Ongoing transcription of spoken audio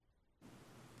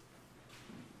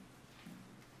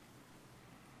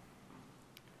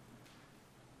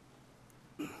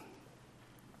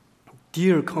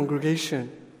Dear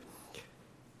congregation,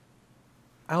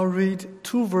 I'll read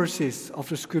 2 verses of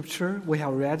the scripture we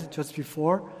have read just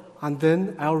before, and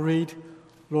then I'll read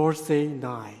Lord's Day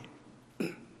 9.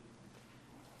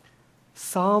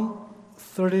 Psalm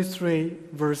 33,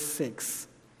 verse 6.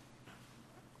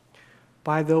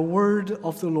 By the word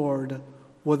of the Lord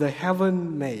were the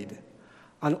heaven made,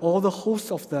 and all the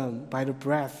hosts of them by the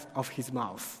breath of his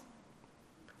mouth.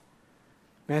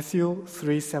 Matthew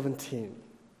 3:17.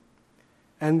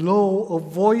 And lo, a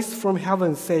voice from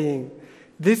heaven saying,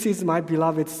 "This is my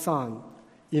beloved Son,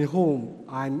 in whom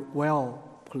I am well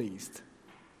pleased."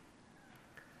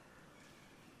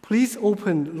 Please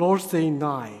open Lord's Day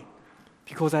 9,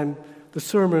 because the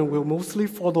sermon will mostly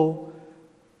follow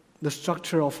the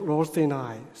structure of Lord's Day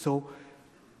 9. So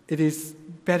it is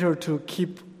better to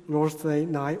keep Lord's Day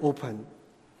 9 open.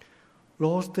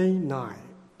 Lord's Day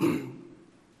 9.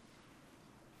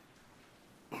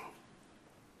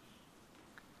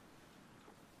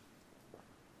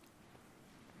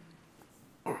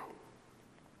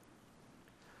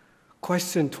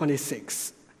 Question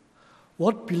 26.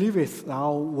 What believest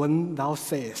thou when thou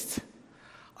sayest,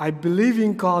 I believe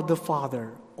in God the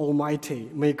Father, Almighty,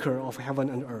 maker of heaven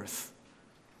and earth,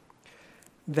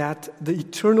 that the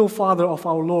eternal Father of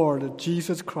our Lord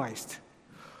Jesus Christ,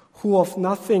 who of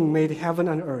nothing made heaven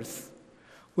and earth,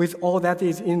 with all that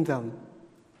is in them,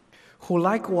 who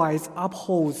likewise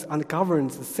upholds and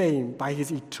governs the same by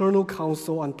his eternal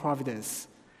counsel and providence,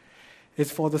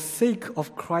 is for the sake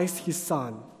of Christ his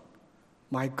Son,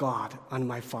 my God and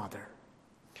my Father,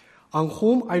 on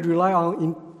whom I rely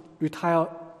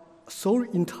so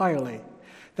entirely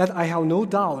that I have no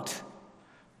doubt,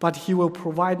 but he will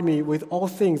provide me with all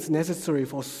things necessary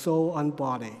for soul and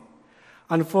body,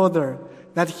 and further,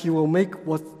 that he will make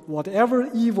whatever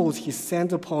evils he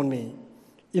sends upon me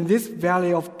in this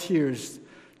valley of tears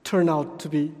turn out to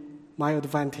be my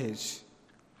advantage.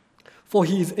 For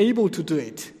he is able to do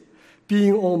it,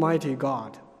 being Almighty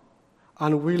God,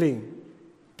 and willing,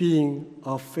 being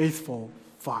a faithful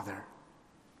Father.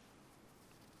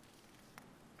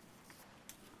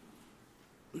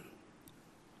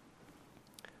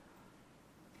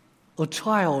 A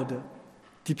child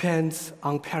depends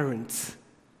on parents.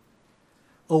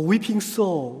 A weeping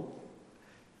soul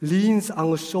leans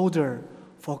on a shoulder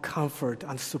for comfort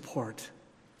and support.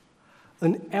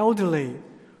 An elderly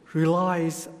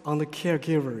relies on the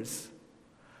caregivers.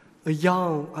 A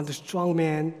young and strong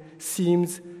man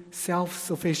seems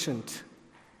self-sufficient,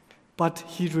 but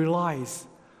he relies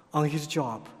on his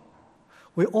job.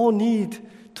 We all need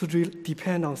to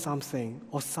depend on something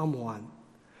or someone.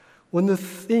 When the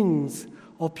things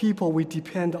or people we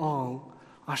depend on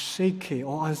are shaky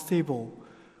or unstable,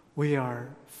 we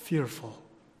are fearful.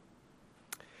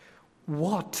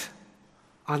 What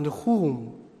and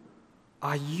whom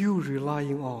are you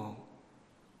relying on?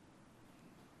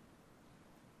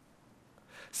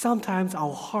 Sometimes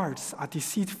our hearts are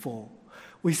deceitful.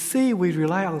 We say we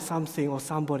rely on something or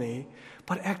somebody,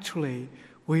 but actually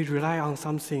we rely on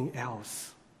something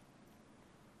else.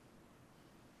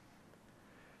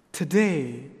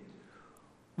 Today,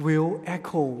 we'll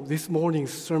echo this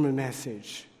morning's sermon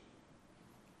message.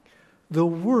 The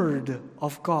Word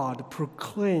of God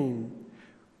proclaims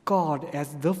God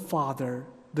as the Father,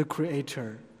 the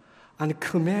Creator, and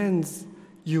commands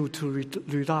you to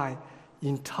rely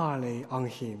entirely on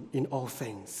Him in all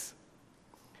things.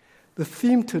 The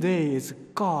theme today is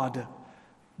God,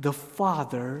 the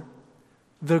Father,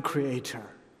 the Creator.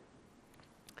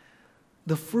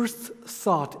 The first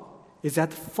thought is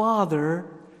that Father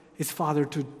is Father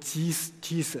to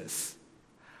Jesus,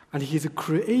 and He's a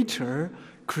creator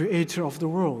of the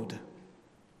world.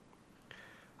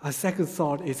 A second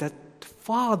thought is that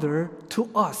Father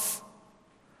to us,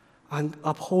 and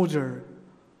upholder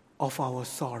of our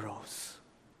sorrows.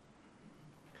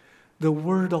 The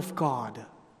Word of God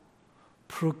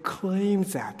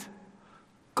proclaims that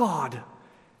God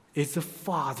is the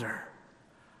Father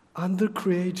and the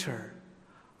Creator,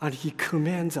 and He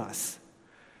commands us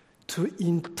to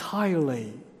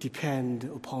entirely depend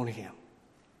upon Him.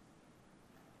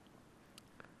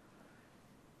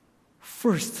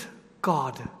 First,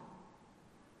 God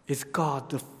is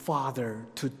God the Father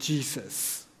to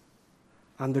Jesus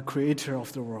and the Creator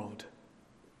of the world.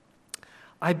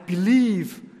 I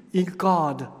believe in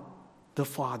God the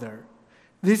Father.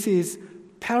 This is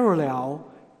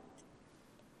parallel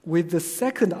with the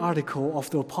second article of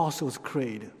the Apostles'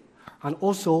 Creed, and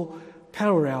also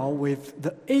parallel with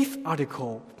the 8th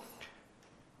article.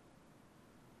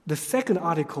 The second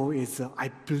article is, I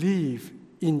believe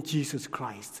in Jesus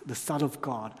Christ, the Son of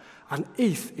God. And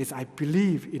eighth is I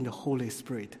believe in the Holy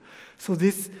Spirit. So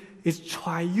this is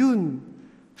triune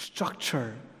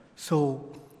structure. So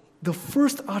the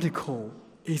first article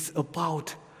is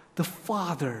about the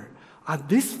Father. And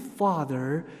this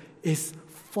Father is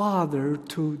Father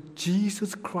to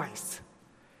Jesus Christ.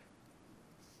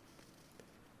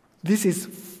 This is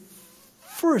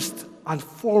first and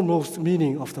foremost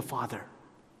meaning of the Father.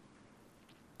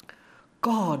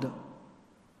 God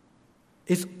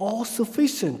is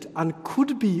all-sufficient and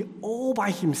could be all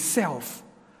by himself,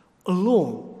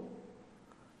 alone.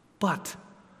 But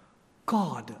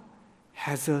God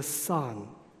has a Son.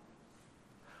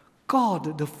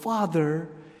 God, the Father,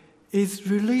 is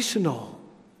relational.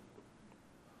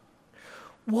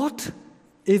 What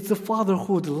is the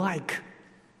fatherhood like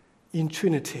in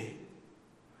Trinity?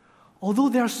 Although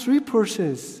there are three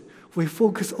persons, we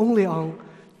focus only on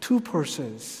two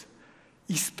persons,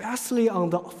 especially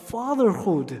on the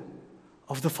fatherhood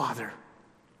of the Father.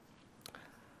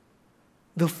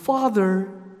 The Father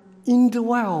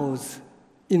indwells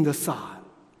in the Son,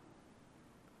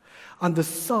 and the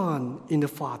Son in the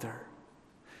Father.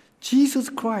 Jesus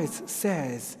Christ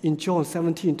says in John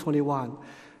 17:21,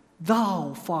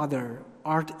 "Thou, Father,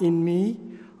 art in me,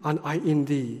 and I in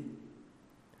thee."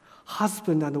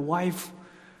 Husband and wife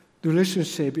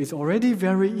relationship is already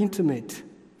very intimate.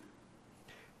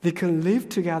 They can live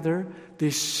together, they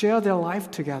share their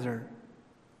life together,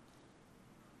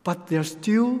 but they're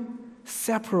still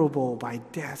separable by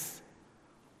death.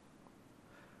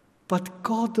 But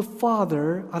God the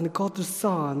Father and God the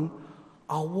Son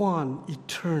are one,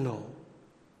 eternal.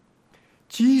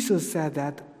 Jesus said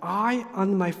that I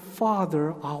and my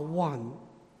Father are one.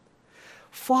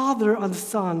 Father and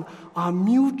Son are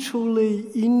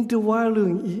mutually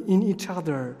indwelling in each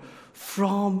other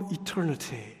from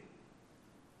eternity.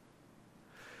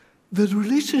 The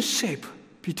relationship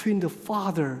between the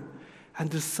Father and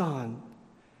the Son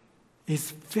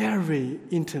is very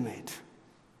intimate.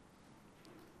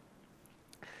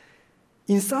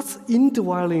 In such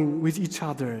indwelling with each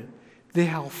other, they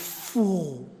have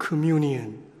full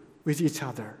communion with each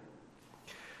other.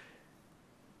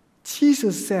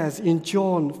 Jesus says in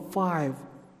John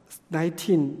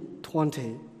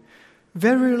 5:19-20,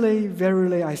 "Verily,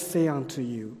 verily, I say unto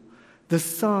you, the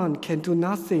Son can do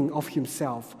nothing of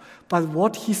himself, but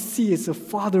what he sees the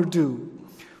Father do.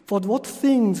 For what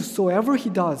things soever he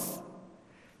does,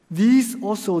 these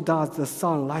also does the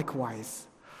Son likewise.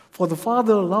 For the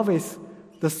Father loveth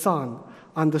the Son,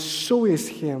 and showeth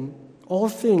him all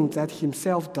things that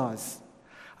himself does.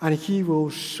 And he will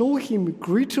show him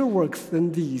greater works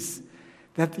than these,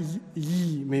 that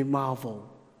ye may marvel."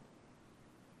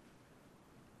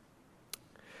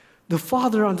 The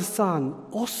Father and the Son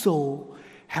also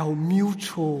have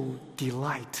mutual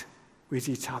delight with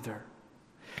each other.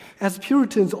 As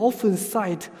Puritans often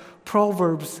cite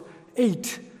Proverbs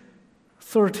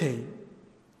 8:30,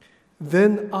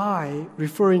 "Then I,"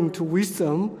 referring to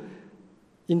wisdom,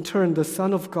 in turn the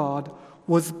Son of God,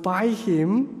 "was by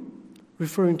him,"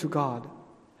 referring to God,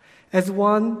 "as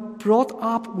one brought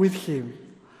up with him,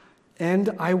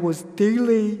 and I was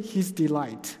daily his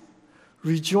delight,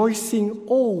 rejoicing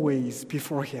always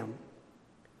before him."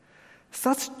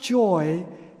 Such joy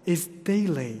is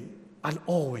daily and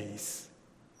always,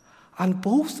 and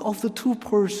both of the two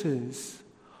persons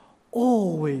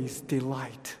always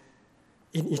delight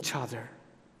in each other,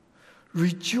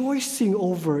 rejoicing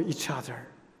over each other.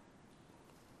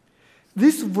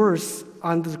 This verse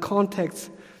and the context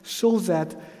shows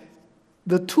that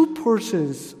the two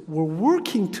persons were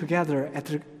working together at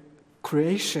the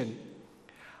creation,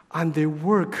 and they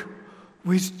work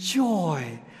with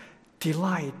joy,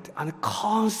 delight, and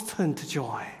constant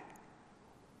joy.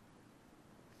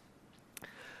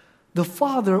 The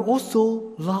Father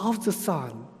also loves the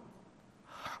Son.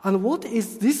 And what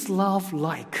is this love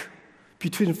like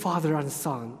between Father and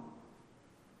Son?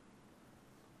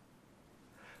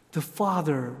 The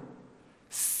Father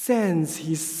sends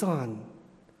his Son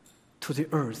to the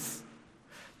earth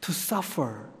to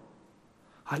suffer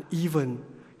and even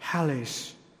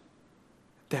hellish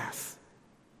death.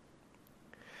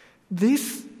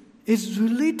 This is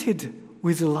related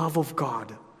with the love of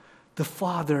God, the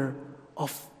Father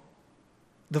of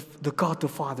the God the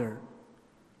Father.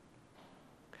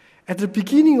 At the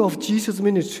beginning of Jesus'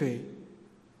 ministry,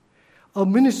 a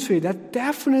ministry that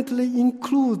definitely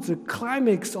includes the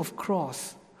climax of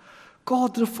cross,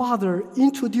 God the Father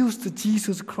introduced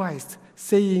Jesus Christ,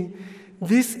 saying,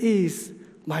 "This is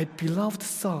my beloved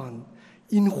Son,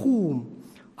 in whom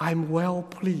I am well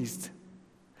pleased."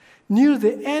 Near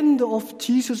the end of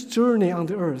Jesus' journey on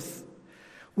the earth,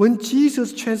 When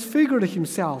Jesus transfigured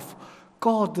himself,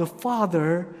 God the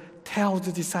Father tells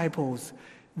the disciples,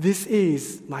 "This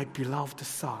is my beloved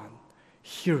Son.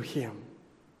 Hear him."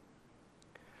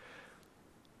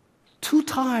 2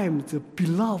 times the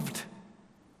beloved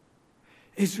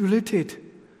is related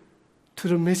to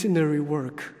the missionary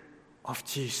work of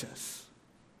Jesus.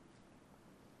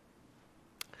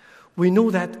 We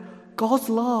know that God's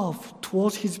love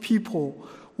towards his people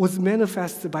was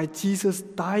manifested by Jesus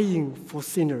dying for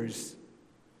sinners.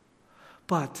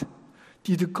 But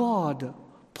did God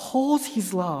pour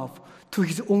his love to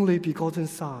his only begotten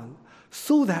Son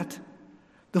so that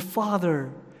the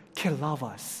Father can love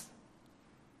us?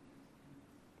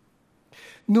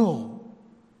 No.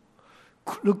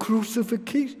 The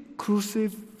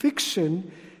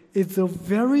crucifixion is the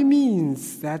very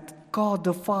means that God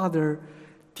the Father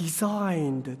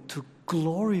designed to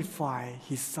glorify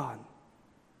his Son.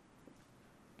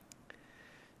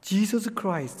 Jesus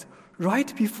Christ,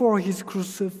 right before his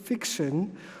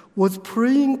crucifixion, was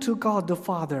praying to God the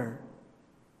Father.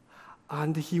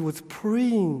 And he was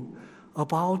praying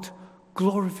about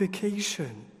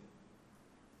glorification.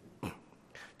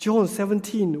 John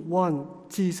 17:1,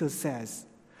 Jesus says,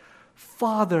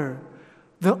 "Father,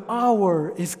 the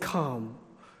hour is come.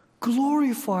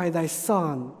 Glorify thy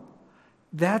Son,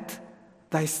 that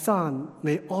thy Son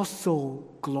may also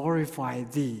glorify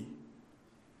thee."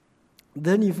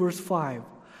 Then in verse 5,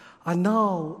 "And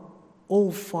now,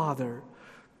 O Father,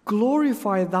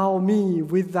 glorify thou me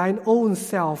with thine own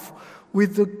self,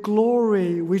 with the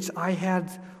glory which I had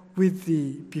with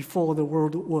thee before the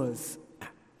world was."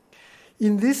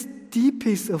 In this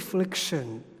deepest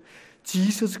affliction,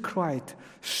 Jesus Christ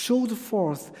showed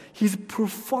forth his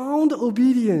profound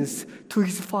obedience to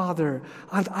his Father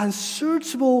and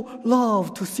unsearchable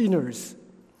love to sinners.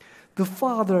 The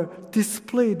Father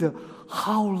displayed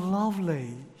how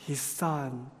lovely his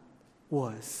Son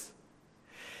was.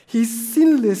 His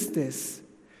sinlessness,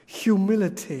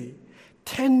 humility,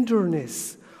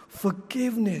 tenderness,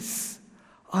 forgiveness,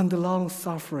 and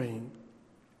long-suffering.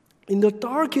 In the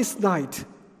darkest night,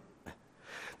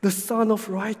 the Sun of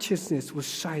Righteousness was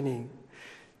shining.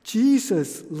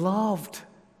 Jesus loved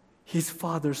his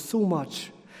Father so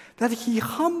much that he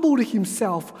humbled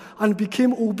himself and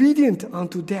became obedient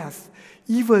unto death,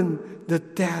 even the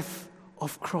death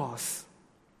of cross.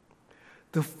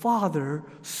 The Father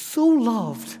so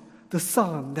loved the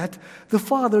Son that the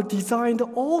Father designed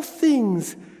all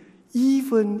things,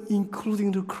 even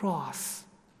including the cross,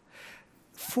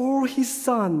 for his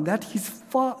Son, that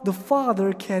the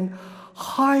Father can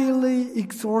highly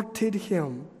exalted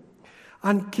him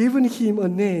and given him a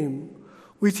name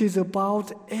which is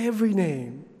above every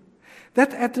name,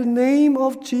 that at the name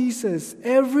of Jesus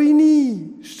every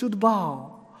knee should bow,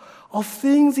 of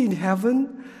things in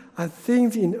heaven and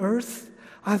things in earth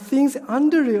and things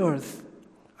under the earth,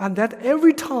 and that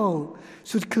every tongue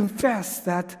should confess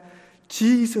that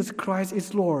Jesus Christ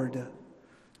is Lord,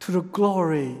 to the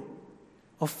glory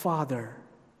of Father.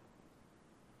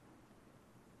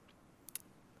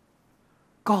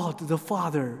 God the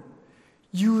Father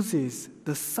uses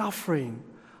the suffering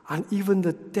and even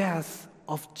the death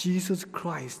of Jesus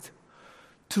Christ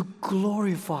to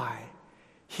glorify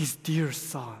his dear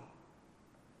Son.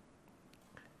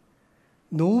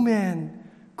 No man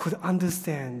could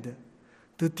understand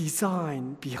the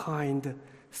design behind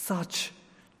such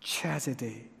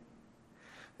tragedy.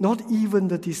 Not even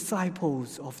the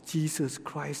disciples of Jesus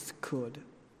Christ could.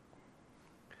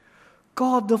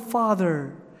 God the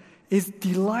Father is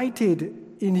delighted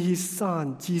in his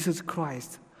Son, Jesus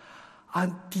Christ,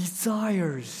 and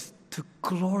desires to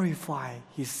glorify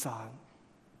his Son.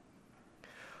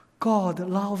 God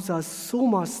loves us so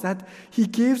much that he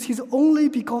gives his only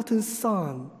begotten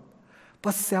Son,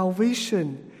 but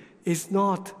salvation is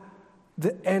not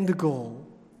the end goal.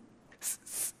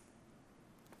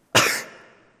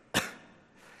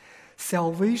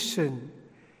 Salvation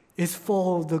is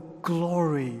for the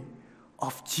glory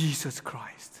of Jesus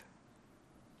Christ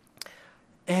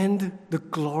and the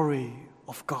glory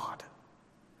of God.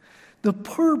 The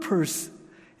purpose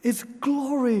is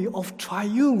glory of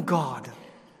triune God.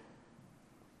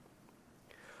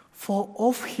 For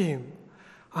of him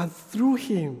and through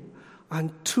him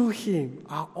and to him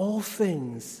are all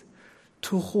things,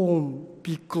 to whom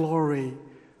be glory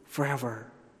forever.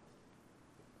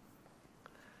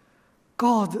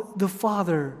 God the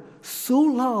Father so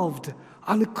loved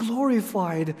and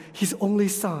glorified his only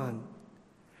Son.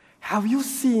 Have you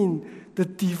seen the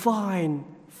divine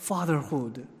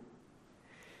fatherhood?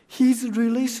 He is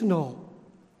relational.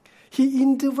 He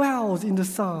indwells in the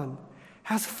Son,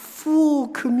 has full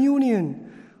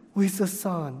communion with the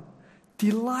Son,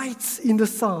 delights in the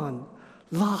Son,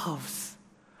 loves,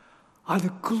 and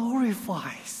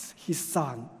glorifies his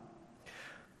Son.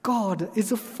 God is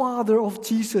the Father of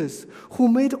Jesus, who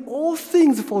made all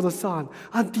things for the Son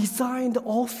and designed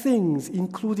all things,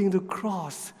 including the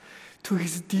cross, to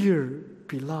his dear,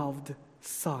 beloved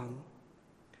Son.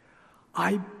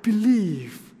 I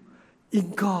believe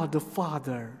in God the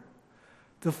Father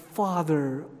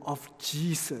of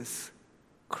Jesus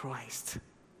Christ.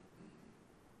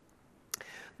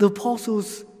 The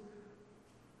Apostles'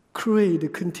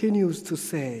 Creed continues to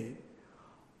say,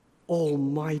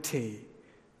 Almighty,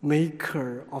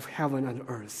 Maker of heaven and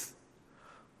earth.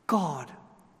 God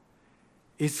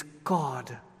is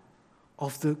God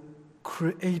of the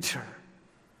Creator.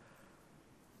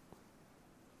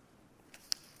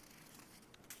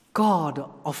 God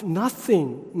of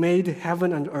nothing made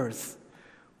heaven and earth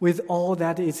with all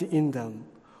that is in them,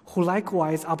 who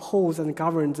likewise upholds and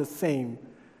governs the same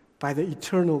by the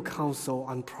eternal counsel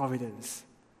and providence.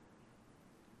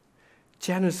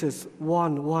 Genesis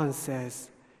 1:1 says,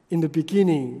 in the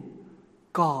beginning,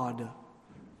 God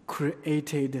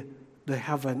created the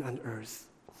heaven and earth.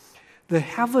 The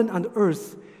heaven and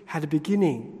earth had a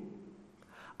beginning,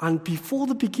 and before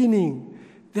the beginning,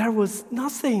 there was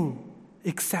nothing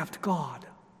except God.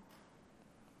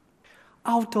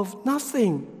 Out of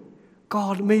nothing,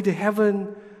 God made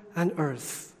heaven and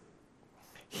earth.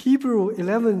 Hebrews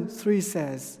 11:3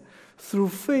 says, through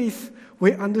faith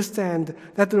we understand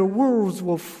that the worlds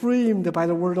were framed by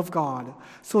the word of God,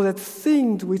 so that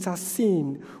things which are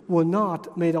seen were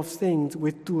not made of things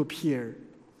which do appear.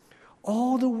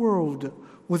 All the world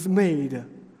was made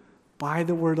by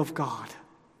the word of God.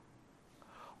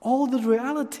 All the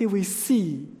reality we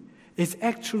see is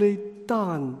actually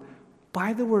done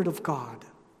by the word of God.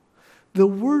 The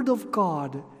word of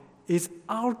God is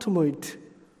ultimate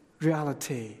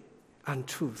reality and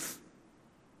truth.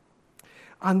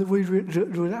 And the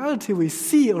reality we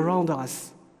see around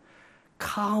us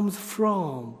comes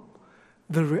from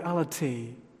the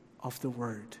reality of the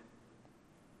Word.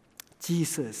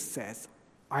 Jesus says,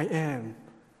 I am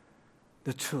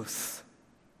the truth.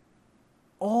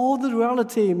 All the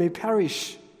reality may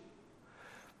perish,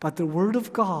 but the Word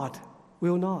of God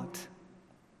will not.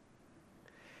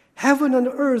 Heaven and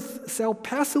earth shall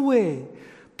pass away,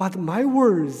 but my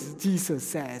words, Jesus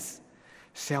says,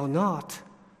 shall not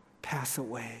pass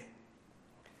away.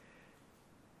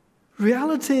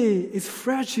 Reality is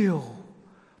fragile,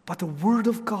 but the Word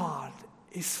of God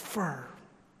is firm.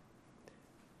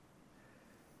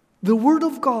 The Word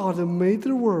of God made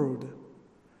the world,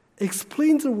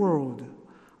 explains the world,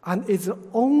 and is the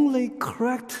only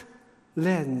correct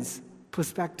lens,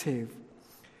 perspective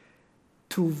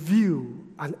to view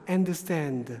and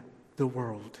understand the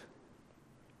world.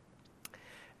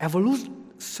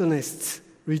 Evolutionists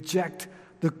reject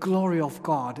the glory of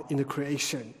God in the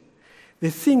creation. They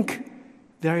think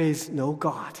there is no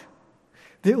God.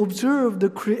 They observe the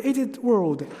created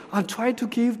world and try to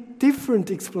give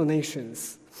different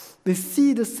explanations. They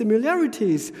see the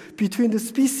similarities between the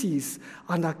species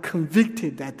and are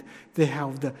convicted that they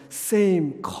have the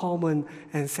same common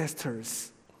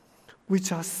ancestors,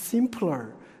 which are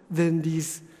simpler than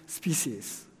these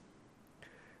species.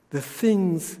 The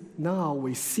things now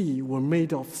we see were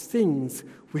made of things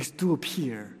which do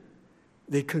appear,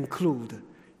 they conclude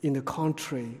in the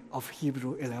contrary of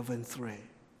Hebrews 11:3.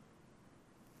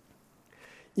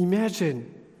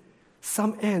 Imagine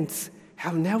some ants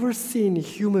have never seen a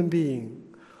human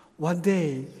being. One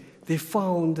day, they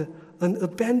found an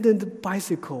abandoned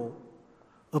bicycle,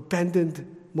 abandoned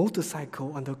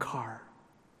motorcycle, and a car.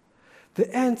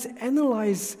 The ants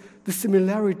analyze the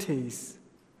similarities,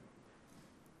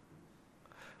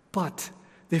 but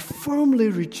they firmly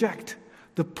reject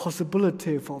the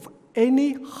possibility of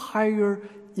any higher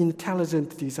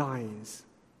intelligent designs.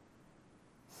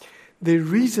 They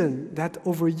reason that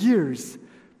over years,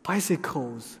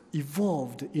 bicycles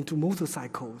evolved into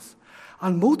motorcycles,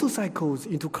 and motorcycles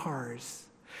into cars.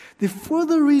 They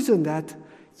further reason that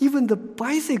even the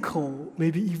bicycle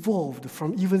may be evolved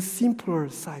from even simpler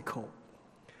cycle.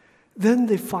 Then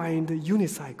they find the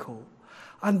unicycle.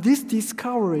 And this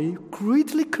discovery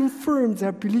greatly confirms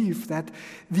their belief that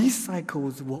these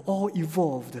cycles were all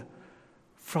evolved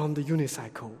from the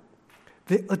unicycle.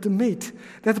 They admit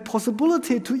that the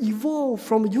possibility to evolve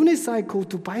from unicycle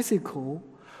to bicycle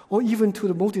or even to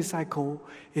the motorcycle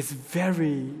is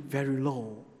very, very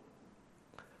low.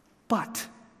 But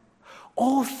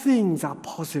all things are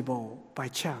possible by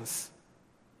chance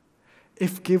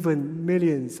if given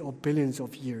millions or billions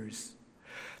of years.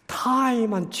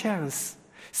 Time and chance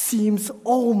seems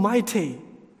almighty.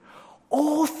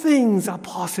 All things are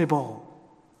possible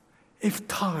if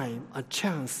time and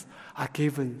chance are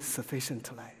given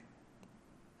sufficiently.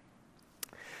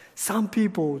 Some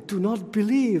people do not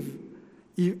believe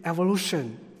in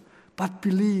evolution, but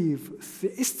believe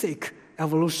theistic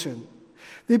evolution.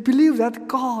 They believe that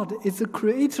God is the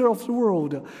creator of the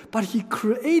world, but he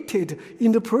created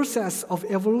in the process of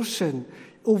evolution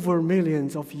over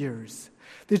millions of years.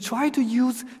 They try to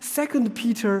use 2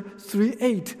 Peter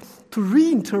 3:8 to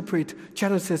reinterpret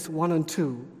Genesis 1 and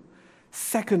 2.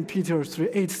 2 Peter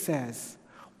 3:8 says,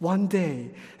 "One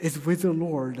day is with the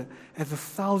Lord as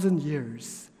 1,000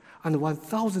 years, and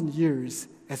 1,000 years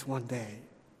as one day."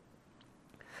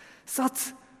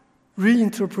 Such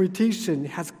reinterpretation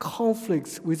has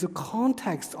conflicts with the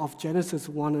context of Genesis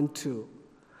 1 and 2,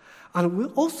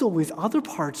 and also with other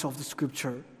parts of the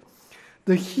scripture.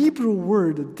 The Hebrew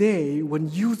word day, when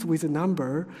used with a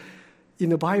number in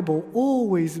the Bible,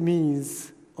 always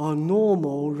means a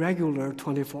normal, regular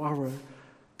 24-hour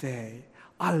day,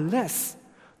 unless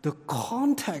the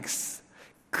context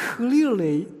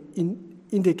clearly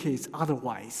indicates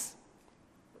otherwise.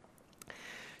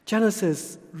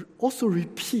 Genesis also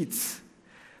repeats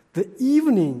the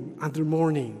evening and the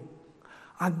morning,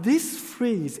 and this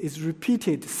phrase is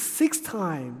repeated 6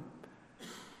 times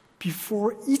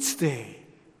before each day.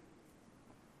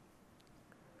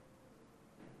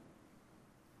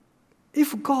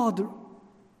 If God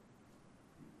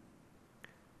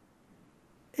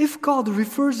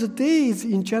refers to days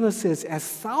in Genesis as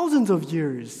thousands of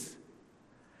years,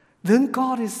 then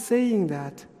God is saying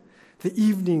that the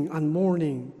evening and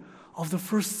morning of the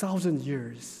first 1,000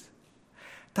 years,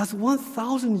 that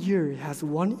 1,000 years has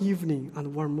one evening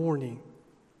and one morning.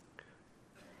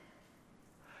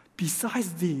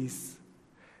 Besides these,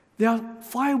 there are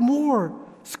 5 more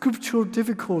scriptural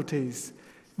difficulties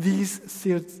these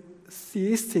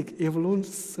theistic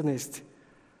evolutionists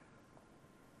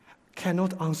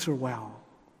cannot answer well.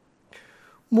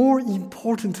 More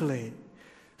importantly,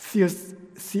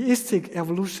 theistic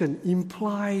evolution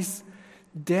implies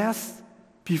death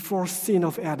before sin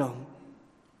of Adam.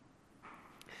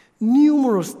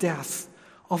 Numerous deaths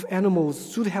of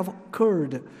animals should have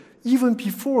occurred even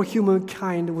before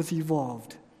humankind was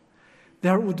evolved.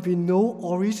 There would be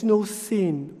no original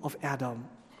sin of Adam.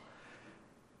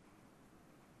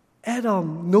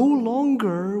 Adam no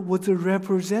longer was a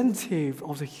representative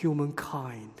of the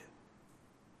humankind.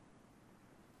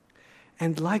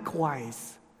 And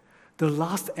likewise, the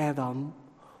last Adam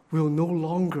will no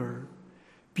longer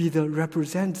be the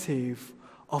representative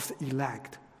of the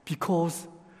elect, because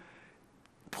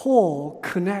Paul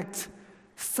connects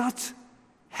such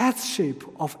headship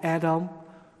of Adam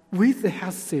with the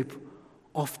headship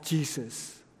of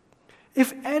Jesus.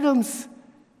 If Adam's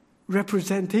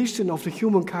representation of the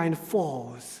humankind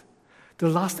falls, the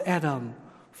last Adam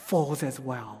falls as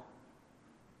well.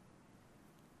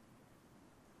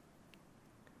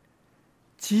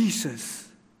 Jesus,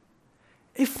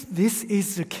 if this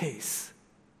is the case,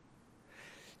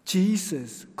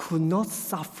 Jesus could not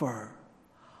suffer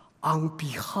on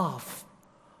behalf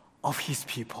of his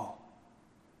people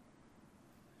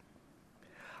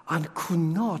and could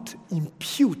not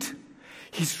impute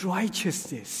his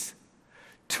righteousness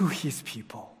to his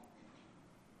people.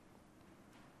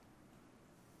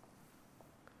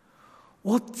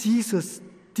 What Jesus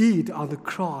did on the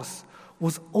cross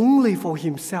was only for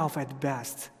himself at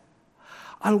best,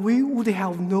 and we would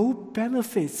have no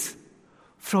benefits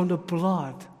from the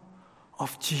blood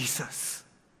of Jesus.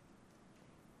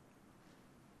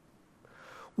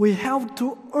 We have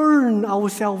to earn our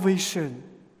salvation,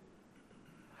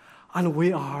 and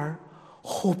we are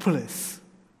hopeless.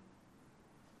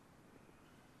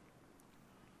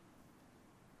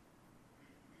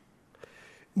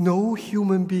 No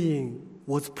human being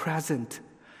was present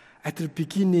at the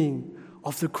beginning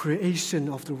of the creation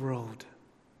of the world.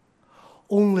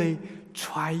 Only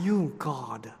triune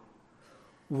God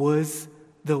was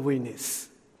the witness,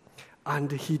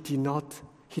 and he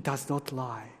does not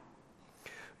lie.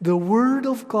 The Word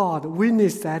of God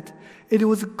witnessed that it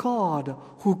was God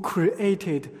who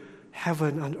created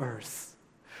heaven and earth.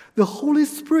 The Holy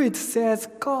Spirit says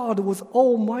God was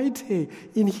almighty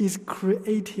in his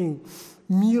creating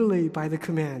merely by the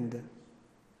command.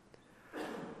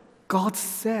 God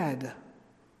said,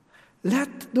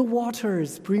 "Let the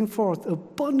waters bring forth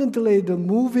abundantly the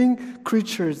moving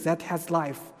creatures that has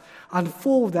life, and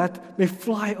fowl that may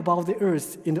fly above the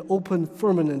earth in the open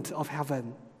firmament of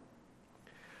heaven."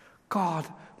 God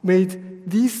made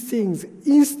these things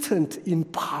instant in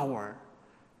power.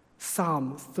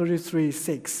 Psalm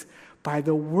 33:6. By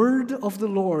the word of the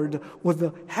Lord were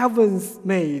the heavens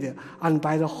made, and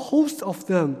by the host of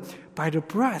them, by the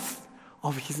breath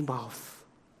of his mouth.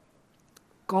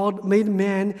 God made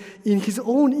man in his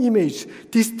own image,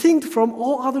 distinct from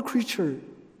all other creatures.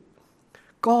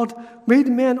 God made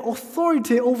man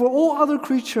authority over all other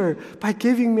creatures by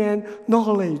giving man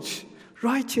knowledge,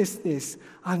 righteousness,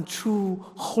 and true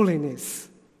holiness.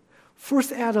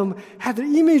 First Adam had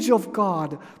the image of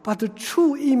God, but the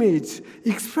true image,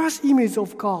 express image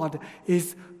of God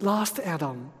is last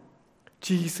Adam,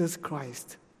 Jesus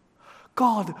Christ.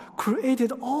 God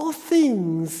created all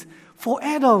things for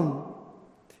Adam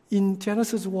in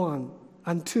Genesis 1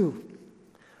 and 2.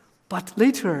 But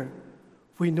later,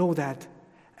 we know that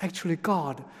actually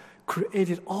God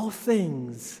created all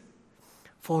things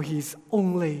for his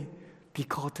only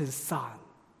begotten Son,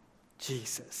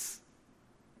 Jesus.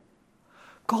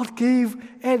 God gave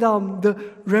Adam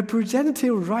the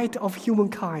representative right of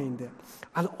humankind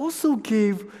and also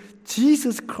gave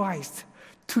Jesus Christ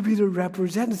to be the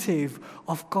representative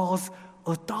of God's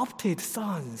adopted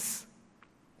sons.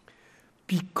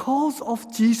 Because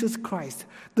of Jesus Christ,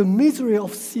 the misery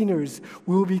of sinners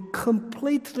will be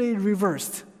completely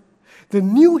reversed. The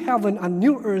new heaven and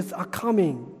new earth are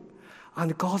coming,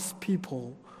 and God's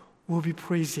people will be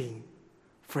praising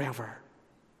forever.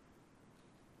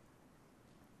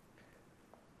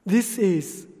 This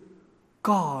is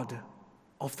God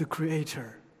of the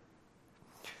Creator.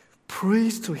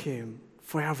 Praise to him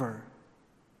forever.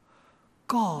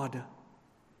 God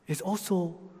is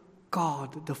also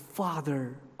God, the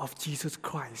Father of Jesus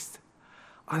Christ,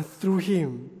 and through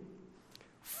him,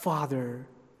 Father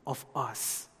of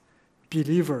us,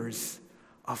 believers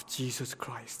of Jesus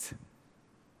Christ.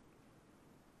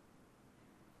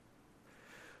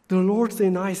 The Lord's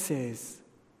Denial says,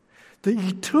 the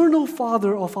eternal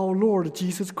Father of our Lord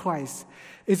Jesus Christ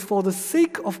is for the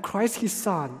sake of Christ his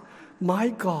Son, my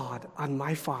God and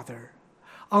my Father,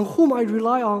 on whom I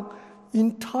rely on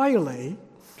entirely,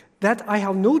 that I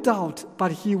have no doubt,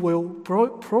 but he will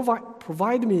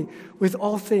provide me with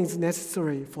all things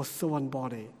necessary for soul and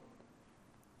body.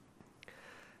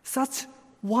 Such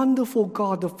wonderful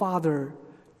God the Father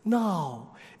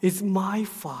now is my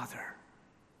Father.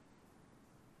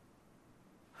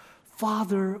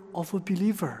 Father of a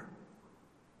believer.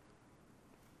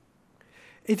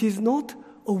 It is not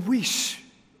a wish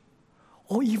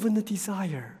or even a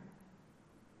desire.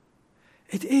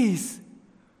 It is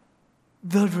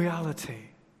the reality.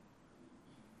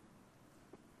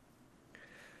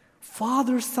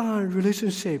 Father-son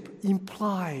relationship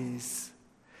implies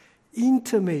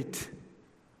intimate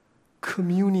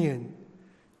communion,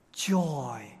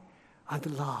 joy, and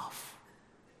love.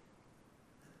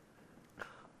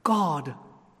 God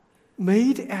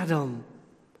made Adam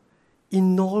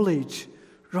in knowledge,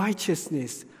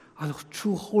 righteousness, and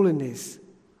true holiness,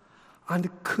 and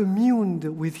communed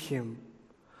with him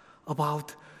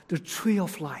about the tree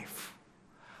of life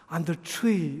and the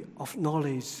tree of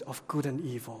knowledge of good and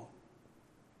evil.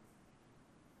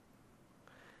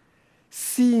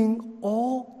 Seeing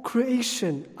all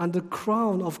creation and the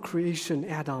crown of creation,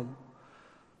 Adam,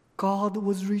 God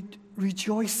was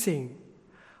rejoicing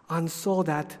and saw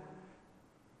that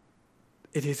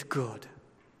it is good.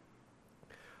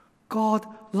 God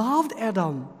loved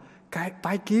Adam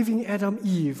by giving Adam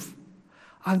Eve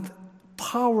and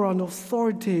power and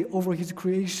authority over his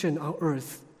creation on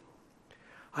earth,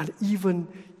 and even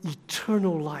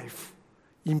eternal life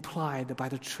implied by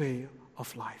the tree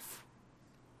of life.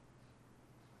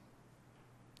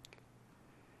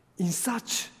 In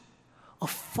such a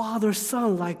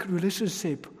father-son-like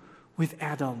relationship with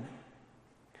Adam,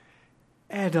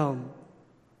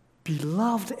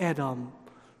 beloved Adam,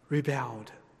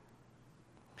 rebelled.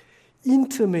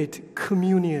 Intimate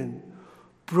communion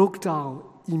broke down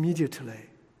immediately.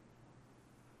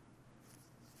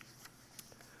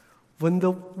 When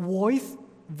the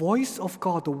voice of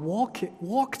God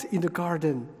walked in the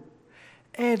garden,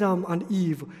 Adam and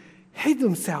Eve hid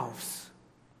themselves,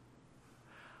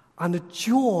 and the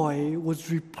joy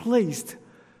was replaced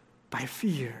by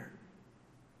fear.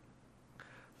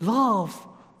 Love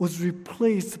was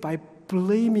replaced by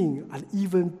blaming and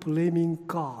even blaming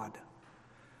God.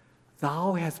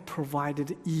 Thou hast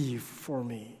provided Eve for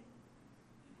me.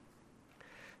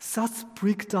 Such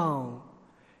breakdown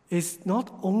is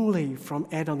not only from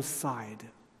Adam's side.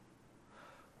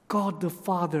 God the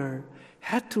Father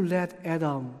had to let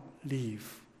Adam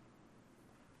live.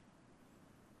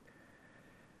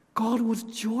 God was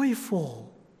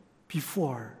joyful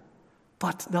before,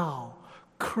 but now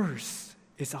curse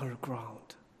is on the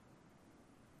ground.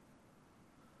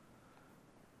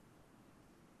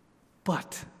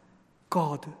 But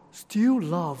God still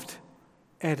loved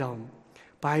Adam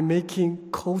by making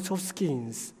coats of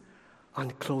skins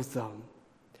and clothed them.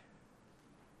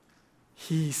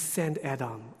 He sent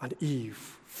Adam and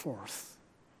Eve forth.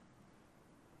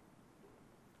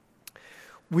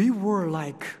 We were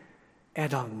like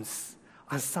Adams,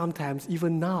 and sometimes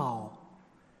even now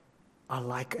are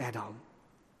like Adam.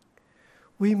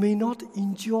 We may not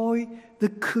enjoy the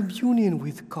communion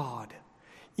with God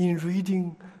in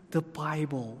reading the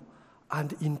Bible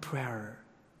and in prayer.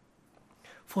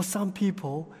 For some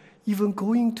people, even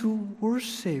going to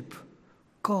worship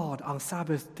God on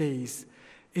Sabbath days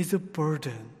is a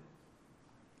burden.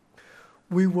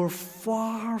 We were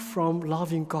far from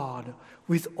loving God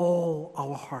with all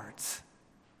our hearts.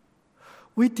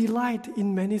 We delight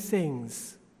in many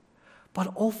things,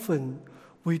 but often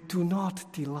we do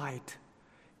not delight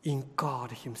in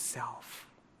God Himself.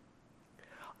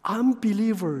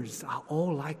 Unbelievers are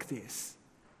all like this,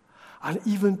 and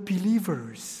even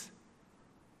believers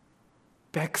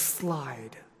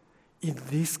backslide in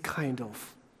this kind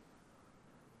of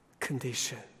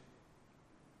condition.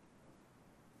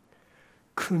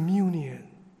 Communion,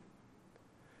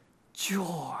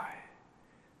 joy,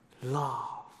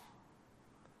 love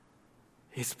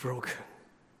is broken.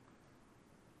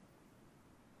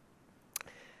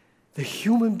 The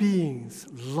human beings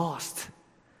lost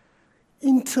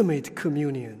intimate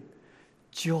communion,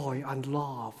 joy, and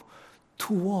love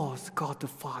towards God the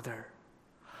Father.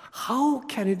 How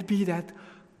can it be that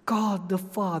God the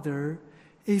Father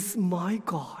is my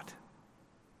God,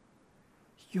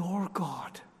 your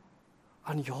God,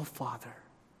 and your Father?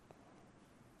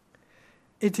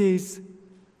 It is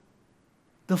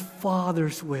the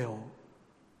Father's will.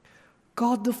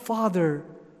 God the Father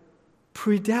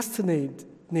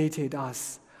predestinated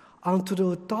us unto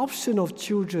the adoption of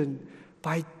children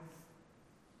by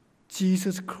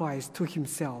Jesus Christ to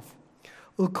Himself,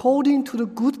 according to the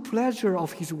good pleasure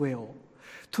of His will,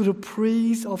 to the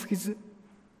praise of His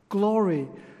glory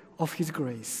of His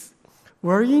grace,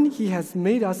 wherein He has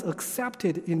made us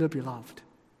accepted in the Beloved,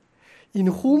 in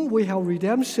whom we have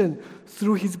redemption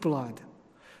through His blood,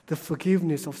 the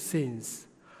forgiveness of sins,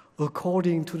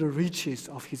 according to the riches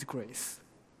of His grace.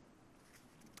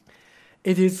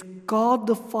 It is God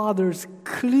the Father's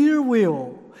clear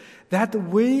will that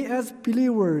we as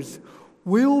believers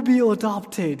will be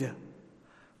adopted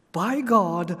by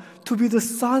God to be the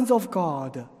sons of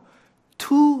God,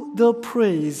 to the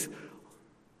praise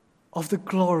of the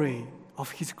glory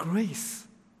of His grace.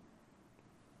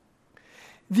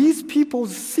 These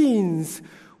people's sins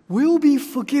will be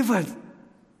forgiven,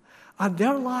 and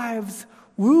their lives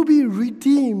will be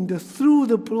redeemed through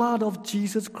the blood of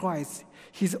Jesus Christ,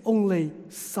 His only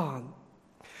Son.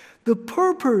 The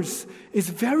purpose is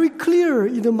very clear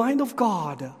in the mind of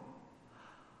God.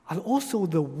 And also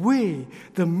the way,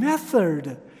 the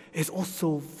method is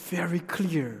also very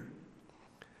clear.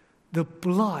 The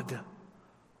blood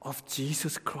of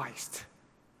Jesus Christ.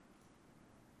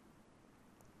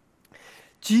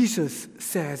 Jesus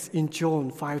says in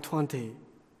John 5:20,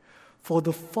 "For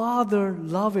the Father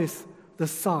loveth the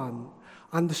Son,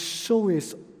 and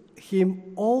showeth Him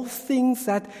all things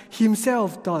that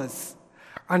Himself does,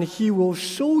 and He will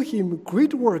show Him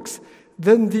great works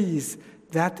than these,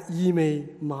 that ye may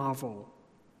marvel."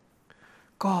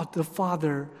 God the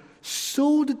Father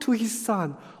showed to His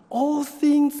Son all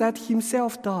things that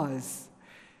Himself does,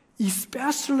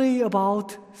 especially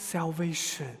about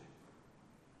salvation.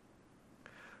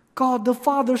 God the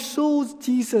Father shows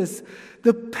Jesus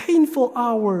the painful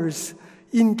hours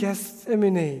in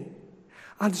Gethsemane,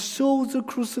 and shows the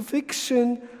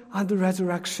crucifixion and the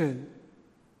resurrection.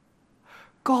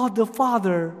 God the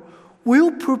Father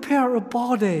will prepare a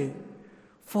body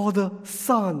for the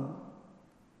Son,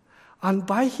 and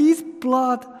by His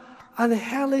blood and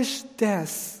hellish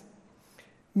death,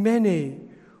 many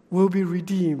will be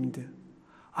redeemed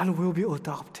and will be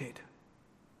adopted.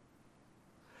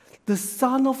 The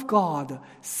Son of God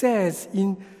says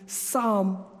in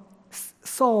Psalm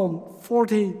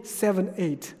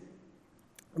 47:8,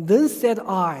 "Then said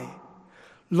I,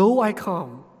 Lo, I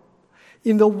come.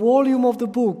 In the volume of the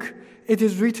book it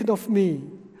is written of me,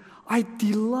 I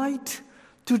delight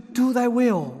to do thy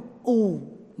will, O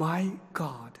my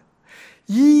God.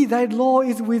 Yea, thy law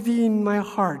is within my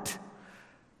heart."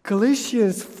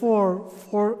 Galatians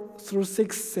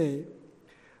 4:4-6 say,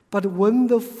 "But when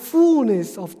the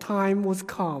fullness of time was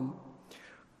come,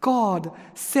 God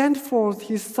sent forth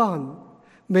His Son,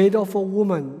 made of a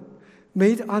woman,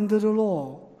 made under the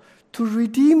law, to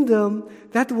redeem them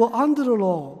that were under the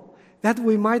law, that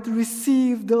we might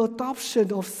receive the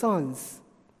adoption of sons.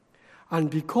 And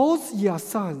because ye are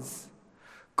sons,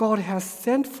 God has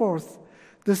sent forth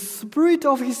the Spirit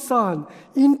of His Son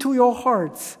into your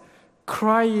hearts,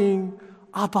 crying,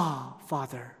 Abba,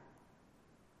 Father."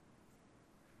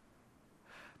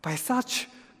 By such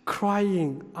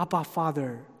crying, Abba,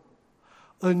 Father,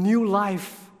 a new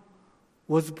life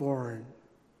was born.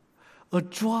 A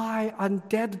dry and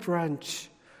dead branch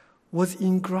was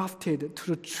engrafted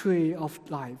to the tree of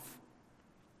life.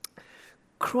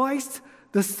 Christ,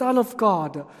 the Son of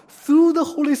God, through the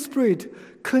Holy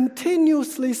Spirit,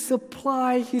 continuously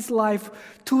supplies his life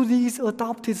to these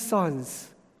adopted sons.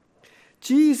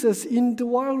 Jesus,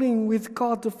 indwelling with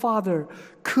God the Father,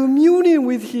 communing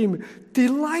with him,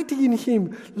 delighting in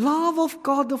him, love of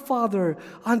God the Father,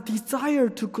 and desire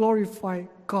to glorify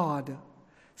God,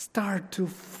 start to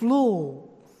flow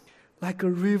like a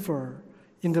river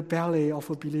in the belly of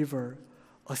a believer,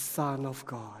 a son of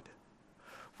God.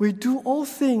 We do all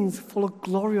things for the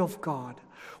glory of God.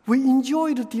 We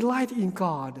enjoy the delight in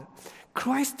God.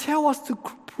 Christ tells us to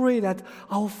pray that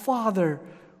our Father,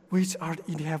 which art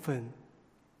in heaven.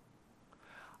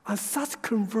 And such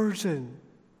conversion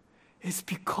is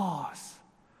because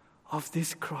of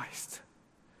this Christ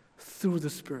through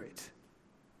the Spirit.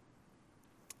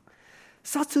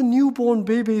 Such a newborn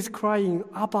baby is crying,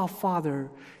 Abba,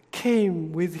 Father,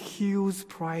 came with huge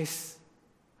price.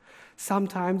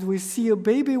 Sometimes we see a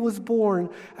baby was born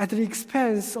at the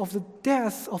expense of the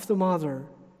death of the mother.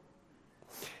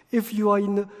 If you are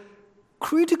in a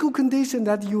critical condition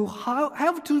that you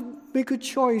have to make a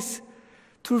choice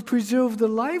to preserve the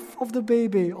life of the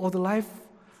baby or the life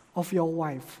of your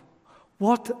wife,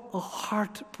 what a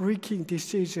heartbreaking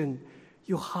decision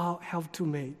you have to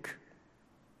make.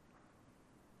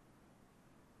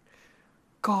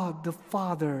 God the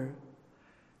Father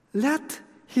let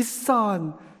his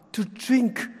Son to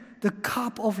drink the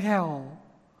cup of hell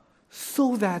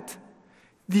so that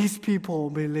these people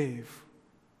may live.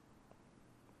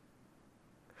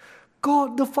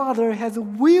 God the Father has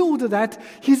willed that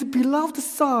his beloved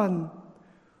Son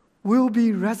will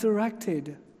be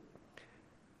resurrected.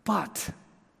 But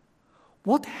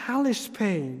what hellish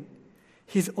pain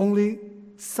his only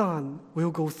Son will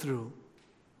go through.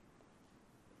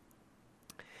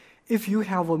 If you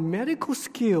have a medical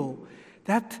skill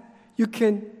that you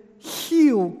can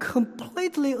heal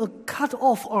completely a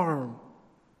cut-off arm,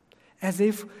 as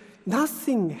if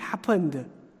nothing happened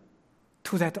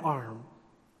to that arm,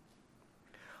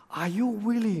 are you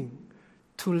willing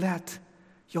to let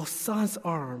your son's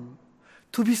arm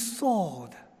to be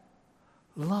sawed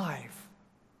live,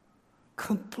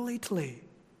 completely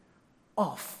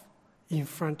off in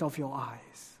front of your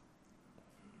eyes?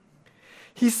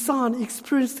 His Son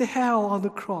experienced hell on the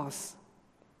cross.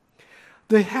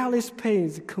 The hellish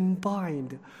pains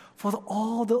combined for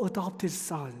all the adopted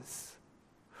sons.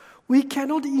 We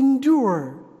cannot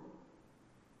endure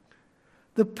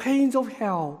the pains of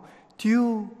hell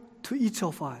due to each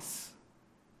of us.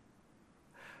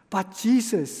 But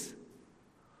Jesus,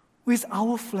 with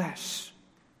our flesh,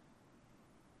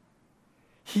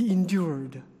 he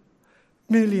endured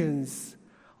millions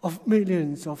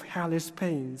of hellish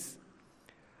pains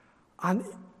and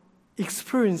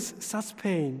experienced such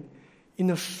pain in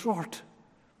a short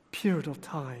period of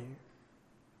time.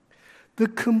 The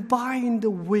combined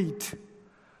weight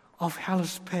of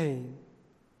hellish pain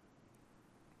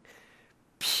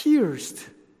pierced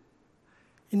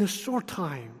in a short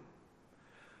time.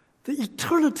 The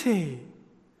eternity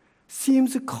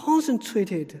seems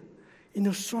concentrated in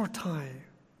a short time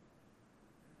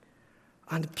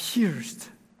and pierced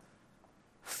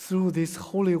through this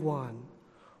Holy One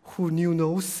who knew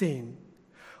no sin,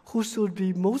 who should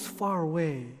be most far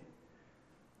away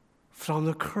from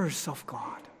the curse of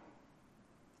God.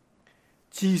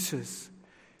 Jesus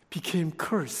became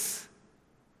cursed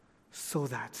so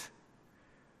that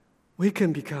we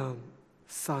can become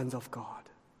sons of God.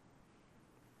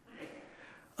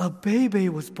 A baby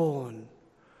was born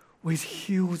with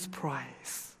huge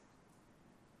price.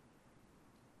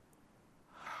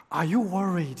 Are you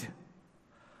worried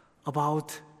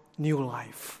about new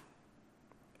life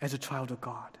as a child of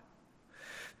God?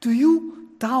 Do you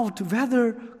doubt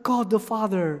whether God the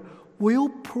Father will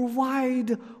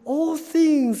provide all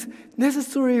things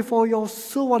necessary for your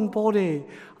soul and body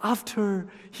after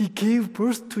he gave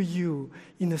birth to you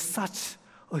in such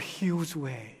a huge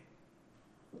way?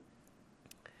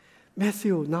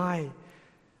 Matthew 9,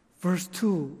 verse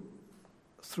 2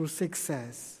 through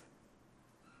 6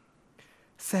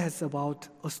 says about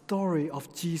a story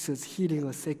of Jesus healing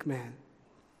a sick man.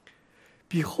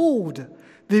 Behold,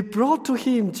 they brought to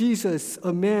him Jesus,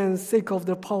 a man sick of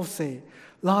the palsy,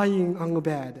 lying on a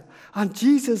bed. And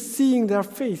Jesus, seeing their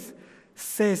faith,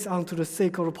 says unto the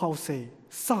sick of the palsy,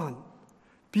 Son,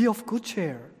 be of good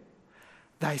cheer.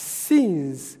 Thy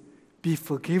sins be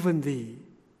forgiven thee.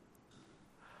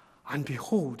 And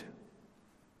behold,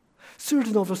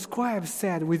 certain of the scribes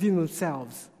said within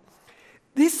themselves,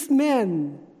 "This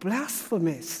man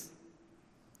blasphemes."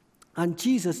 And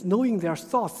Jesus, knowing their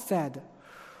thoughts, said,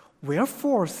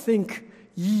 "Wherefore think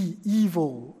ye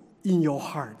evil in your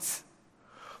hearts?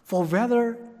 For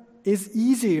whether is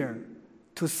easier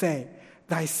to say,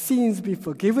 Thy sins be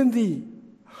forgiven thee,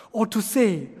 or to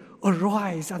say,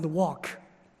 Arise and walk?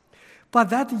 But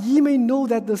that ye may know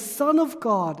that the Son of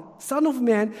God, Son of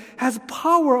Man, has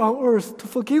power on earth to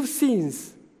forgive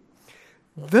sins.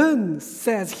 Then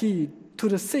says he to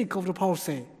the sick of the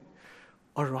palsy,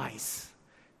 Arise,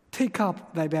 take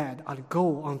up thy bed, and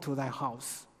go unto thy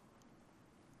house."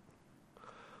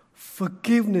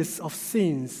 Forgiveness of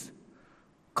sins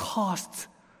costs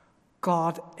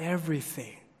God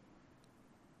everything.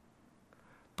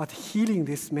 But healing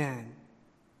this man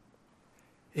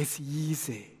is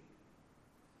easy,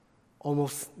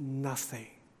 almost nothing.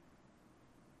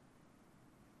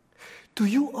 Do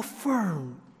you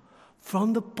affirm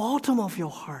from the bottom of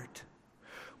your heart,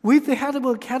 with the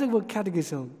Heidelberg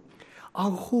Catechism,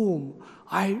 on whom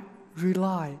I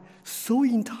rely so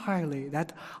entirely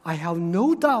that I have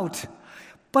no doubt,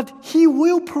 but he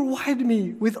will provide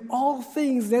me with all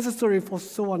things necessary for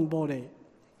soul and body?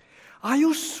 Are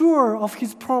you sure of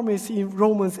his promise in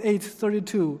Romans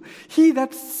 8:32? He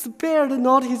that spared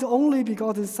not his only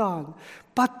begotten Son,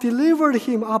 but delivered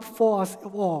him up for us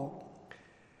all,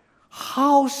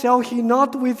 how shall he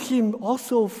not with him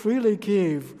also freely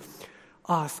give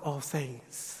us all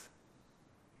things?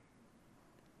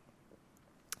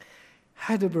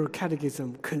 Heidelberg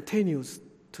Catechism continues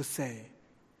to say,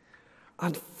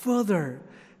 and further,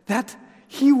 that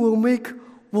he will make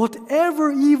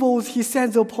whatever evils he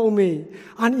sends upon me,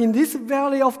 and in this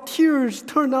valley of tears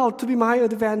turn out to be my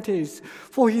advantage,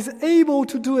 for he is able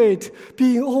to do it,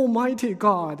 being Almighty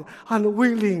God, and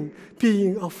willing,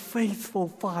 being a faithful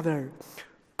Father.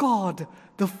 God,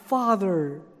 the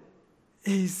Father,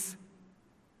 is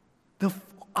the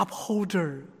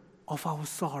upholder of our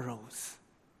sorrows.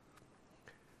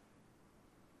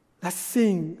 Let's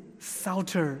sing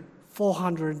Psalter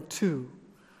 402,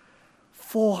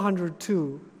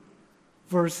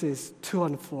 verses 2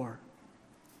 and 4.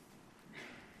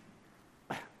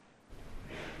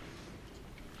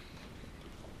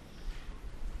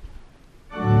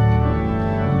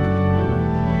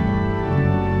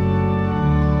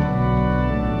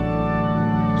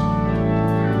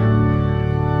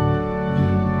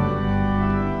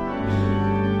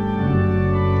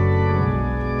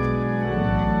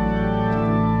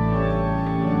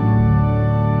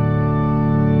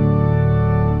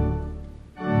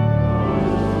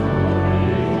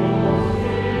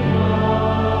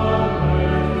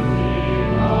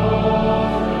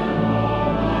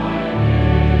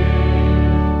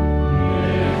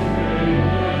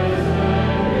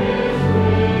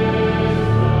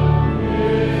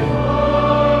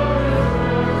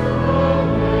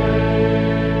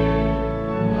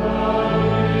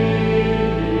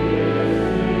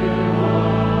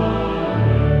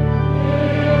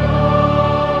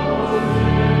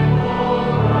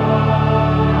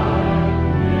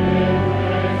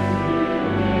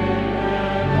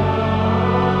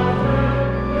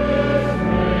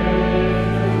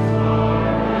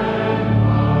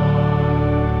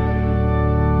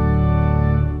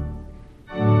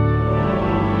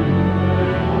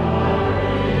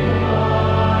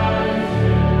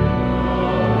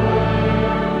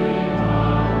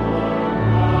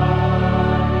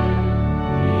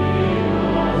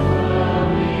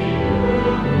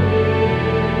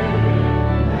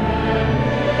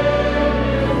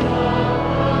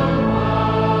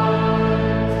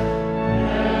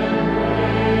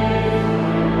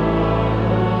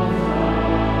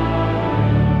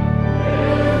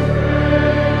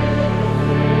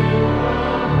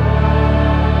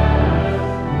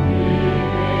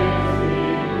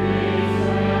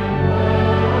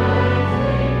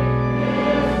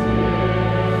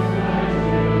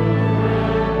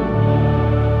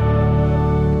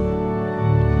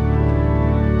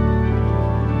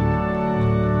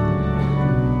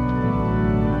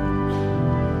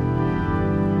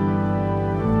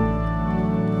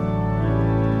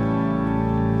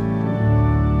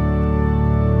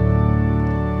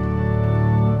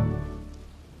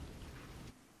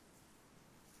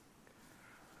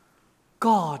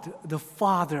 God, the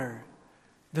Father,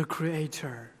 the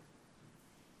Creator.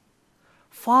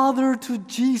 Father to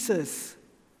Jesus,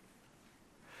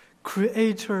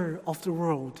 Creator of the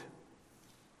world.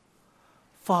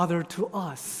 Father to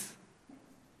us,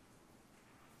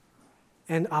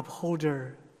 and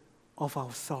upholder of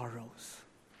our sorrows.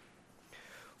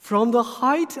 From the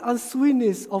height and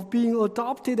sweetness of being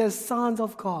adopted as sons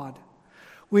of God,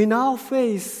 we now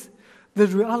face the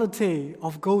reality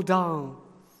of go down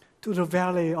to the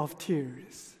valley of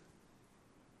tears.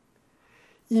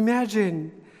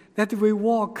 Imagine that we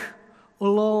walk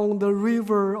along the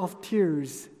river of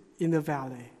tears in the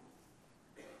valley.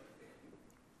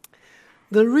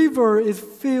 The river is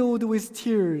filled with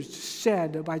tears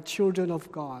shed by children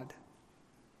of God.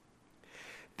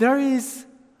 There is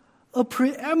a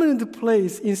preeminent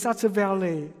place in such a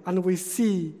valley, and we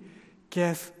see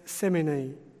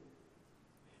Gethsemane.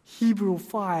 Hebrews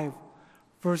 5,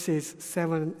 verses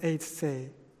 7 and 8 say,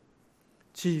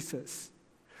 Jesus,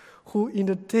 who in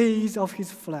the days of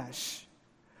his flesh,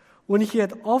 when he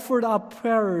had offered up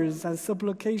prayers and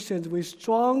supplications with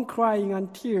strong crying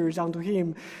and tears unto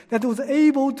him that was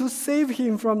able to save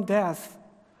him from death,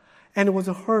 and was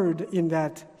heard in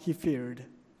that he feared.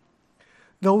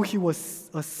 Though he was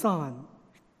a son,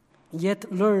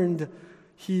 yet learned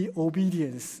he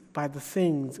obedience by the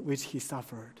things which he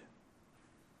suffered.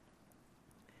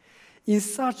 In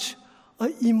such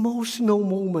an emotional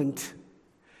moment,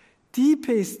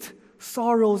 deepest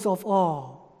sorrows of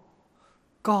all,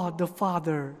 God the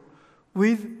Father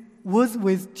was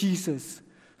with Jesus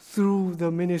through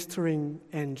the ministering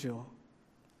angel.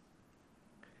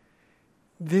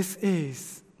 This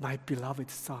is my beloved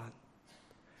Son,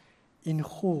 in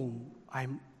whom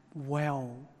I'm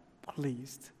well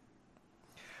pleased.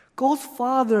 God's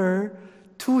Father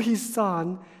to his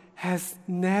Son has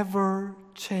never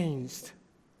changed.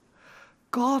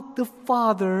 God the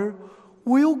Father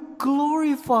will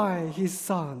glorify his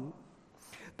Son.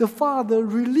 The Father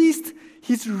released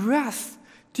his wrath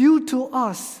due to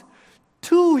us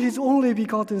to his only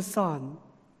begotten Son.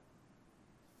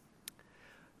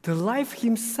 The life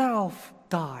himself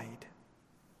died,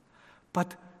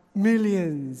 but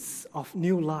millions of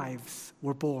new lives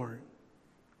were born.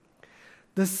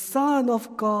 The Son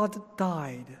of God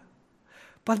died,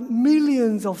 but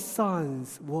millions of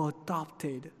sons were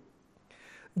adopted.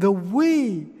 The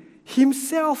way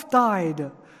himself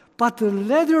died, but the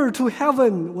ladder to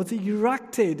heaven was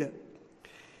erected.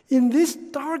 In this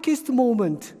darkest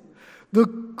moment, the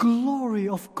glory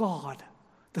of God,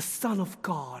 the Son of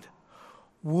God,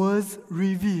 was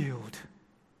revealed.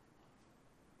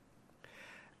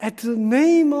 At the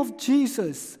name of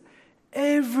Jesus,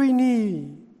 every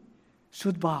knee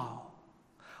should bow,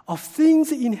 of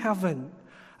things in heaven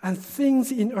and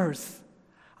things in earth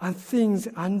and things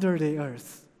under the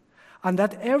earth, and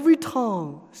that every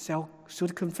tongue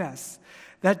should confess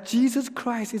that Jesus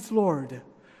Christ is Lord,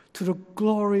 to the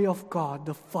glory of God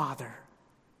the Father.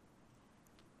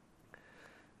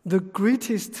 The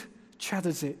greatest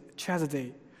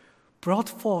tragedy brought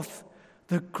forth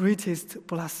the greatest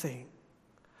blessing,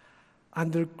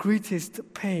 and the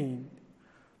greatest pain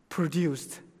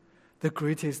produced the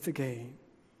greatest gain.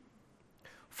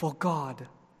 For God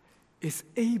is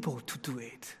able to do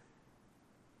it,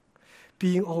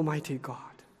 being Almighty God,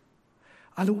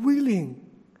 and willing,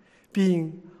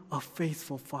 being a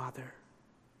faithful Father.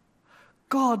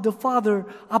 God the Father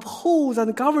upholds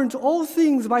and governs all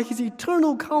things by his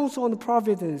eternal counsel and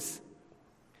providence,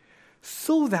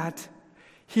 so that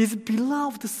his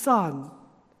beloved Son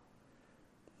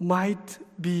might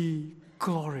be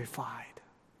glorified.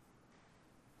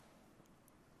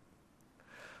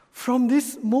 From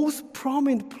this most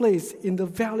prominent place in the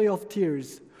Valley of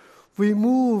Tears, we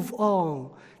move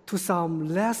on to some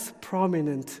less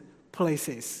prominent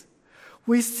places.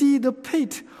 We see the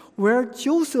pit where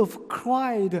Joseph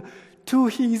cried to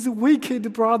his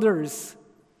wicked brothers.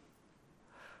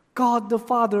 God the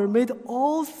Father made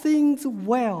all things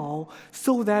well,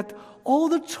 so that all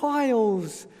the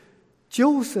trials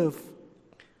Joseph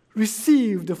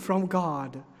received from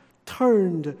God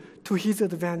turned to his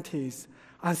advantage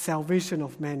and salvation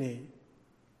of many.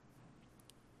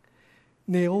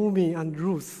 Naomi and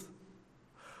Ruth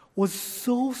was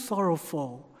so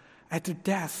sorrowful at the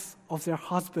death of their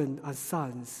husband and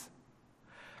sons,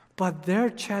 but their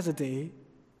tragedy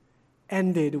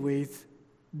ended with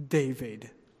David,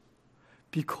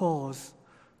 because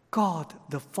God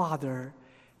the Father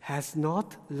has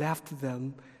not left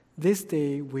them this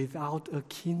day without a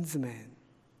kinsman.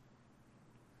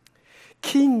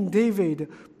 King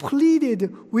David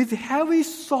pleaded with heavy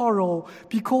sorrow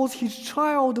because his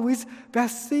child with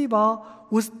Bathsheba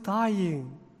was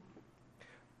dying.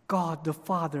 God the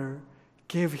Father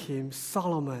gave him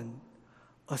Solomon,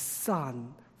 a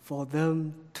son for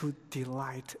them to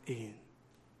delight in.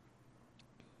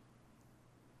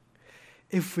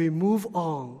 If we move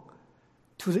on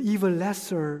to the even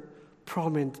lesser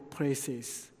prominent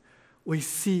places, we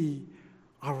see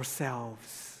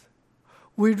ourselves.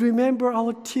 We remember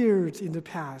our tears in the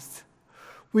past.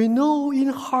 We know in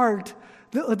heart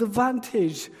the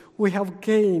advantage we have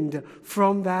gained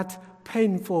from that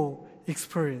painful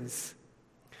experience.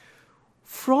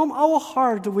 From our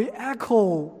heart, we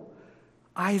echo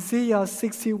Isaiah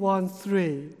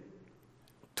 61:3,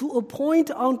 to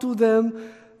appoint unto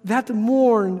them that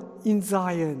mourn in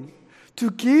Zion,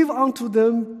 to give unto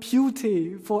them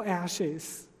beauty for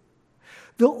ashes,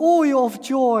 the oil of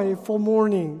joy for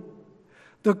mourning,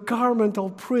 the garment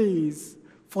of praise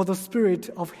for the spirit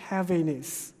of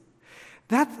heaviness,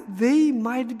 that they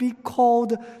might be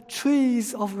called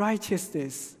trees of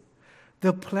righteousness,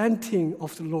 the planting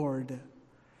of the Lord,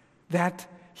 that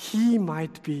he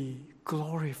might be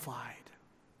glorified.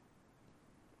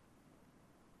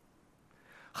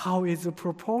 How is the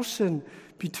proportion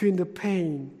between the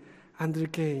pain and the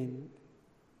gain?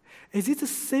 Is it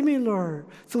similar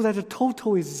so that the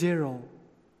total is zero?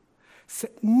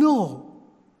 No.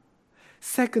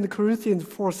 2 Corinthians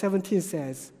 4:17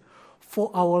 says,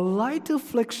 "For our light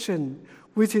affliction,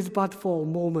 which is but for a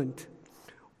moment,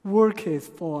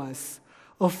 worketh for us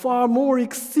a far more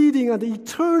exceeding and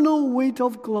eternal weight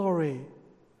of glory."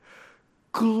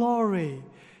 Glory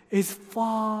is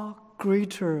far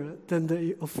greater than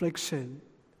the affliction.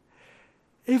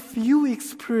 If you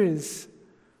experience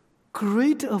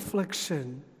great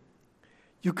affliction,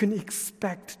 you can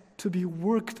expect to be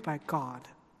worked by God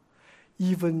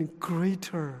even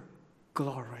greater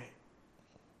glory.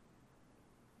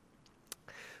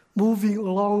 Moving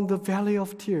along the valley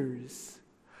of tears,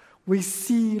 we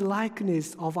see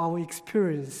likeness of our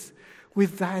experience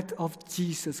with that of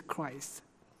Jesus Christ.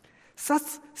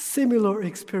 Such similar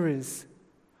experience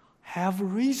have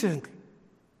risen.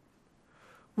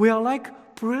 We are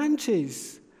like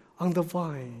branches on the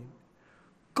vine.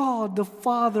 God the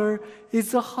Father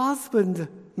is the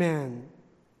husbandman.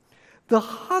 The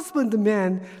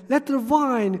husbandman let the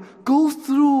vine go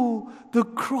through the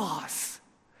cross,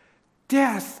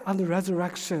 death and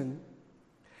resurrection,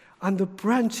 and the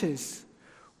branches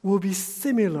will be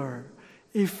similar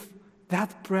if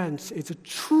that branch is a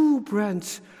true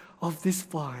branch of this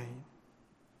vine.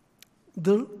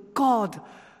 The God,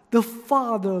 the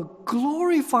Father,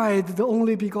 glorified the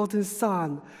only begotten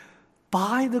Son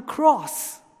by the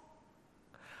cross,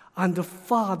 and the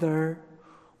Father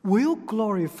will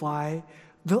glorify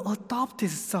the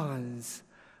adopted sons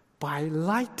by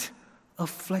light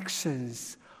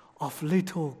afflictions of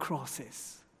little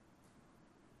crosses.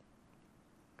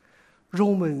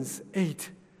 Romans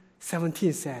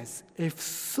 8:17 says, "If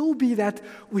so be that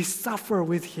we suffer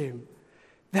with him,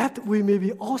 that we may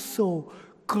be also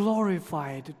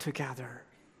glorified together.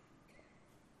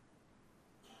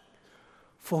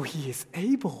 For he is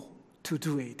able to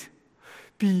do it,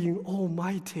 being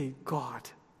Almighty God,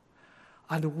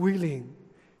 and willing,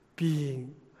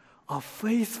 being a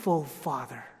faithful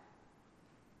Father."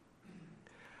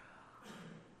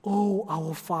 O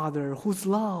our Father, whose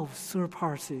love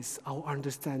surpasses our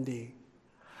understanding,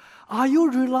 are you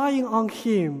relying on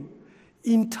him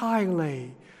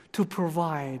entirely to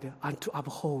provide and to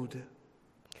uphold?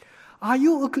 Are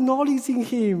you acknowledging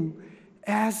him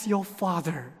as your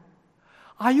Father?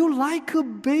 Are you like a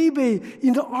baby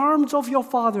in the arms of your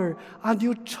Father, and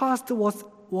you trust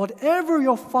whatever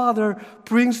your Father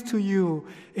brings to you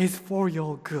is for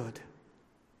your good?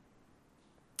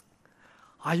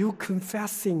 Are you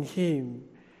confessing him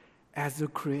as the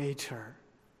Creator?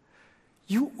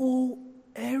 You owe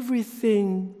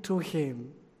everything to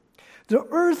him. The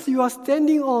earth you are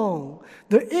standing on,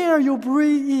 the air you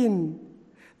breathe in,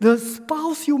 the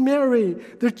spouse you marry,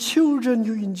 the children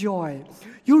you enjoy,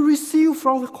 you receive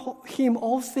from him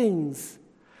all things,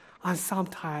 and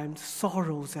sometimes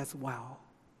sorrows as well.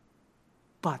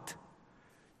 But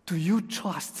do you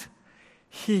trust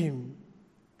him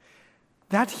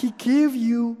that he gave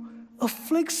you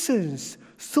afflictions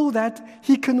so that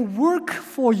he can work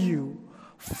for you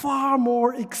far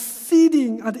more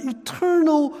exceeding and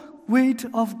eternal weight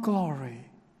of glory?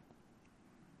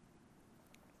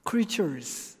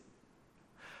 Creatures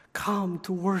come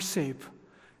to worship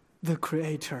the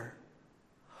Creator.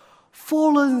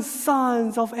 Fallen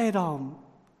sons of Adam,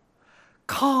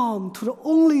 come to the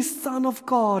only Son of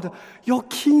God, your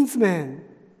kinsman,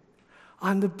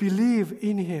 and believe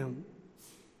in him.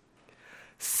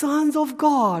 Sons of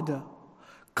God,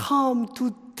 come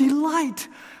to delight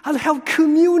and have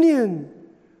communion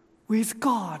with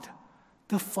God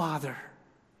the Father.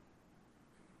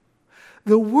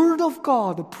 The Word of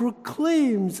God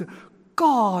proclaims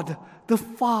God the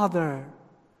Father,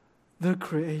 the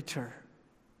Creator.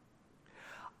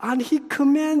 And he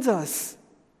commands us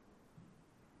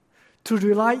to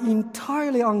rely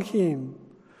entirely on him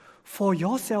for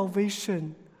your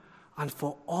salvation and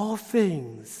for all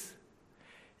things,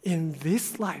 in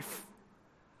this life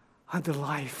and the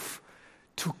life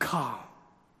to come.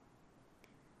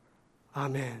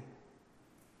 Amen.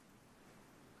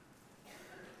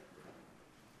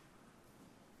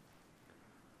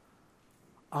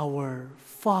 Our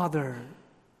Father,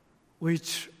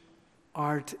 which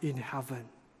art in heaven,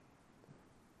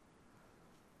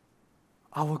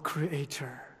 our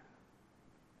Creator,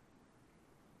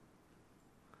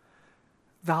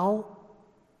 Thou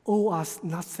owe us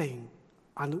nothing,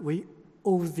 and we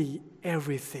owe Thee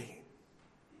everything.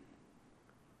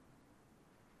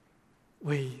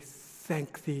 We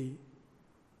thank Thee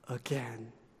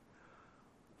again.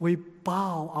 We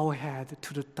bow our head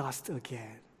to the dust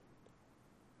again.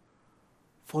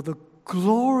 For the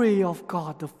glory of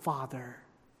God the Father,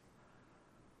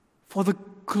 for the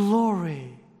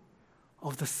glory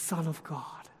of the Son of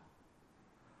God,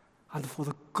 and for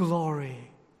the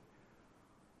glory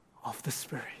of the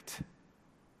Spirit.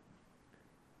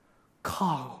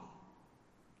 Come,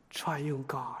 triune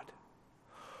God,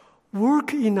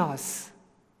 work in us,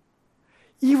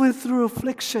 even through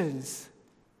afflictions,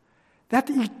 that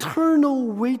eternal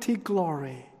weighty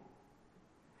glory,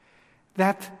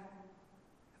 that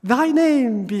Thy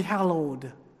name be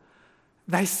hallowed,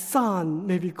 Thy Son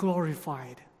may be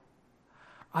glorified,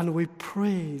 and we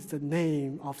praise the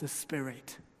name of the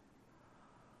Spirit.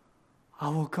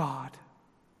 Our God,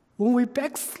 when we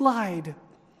backslide,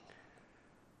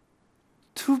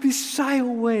 to be shy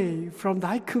away from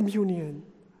Thy communion,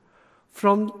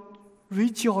 from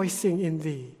rejoicing in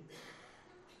Thee.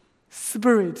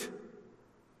 Spirit,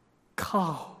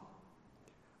 come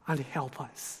and help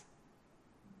us.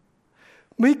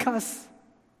 Make us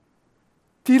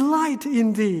delight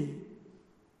in Thee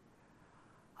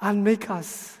and make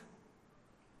us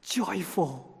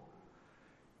joyful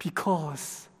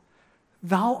because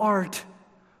Thou art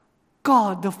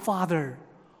God the Father,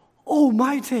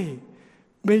 Almighty,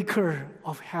 Maker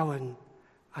of heaven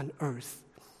and earth.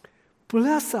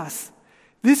 Bless us,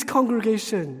 this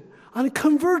congregation, and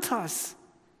convert us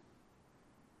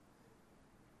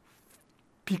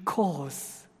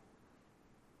because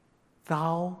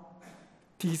Thou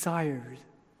desired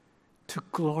to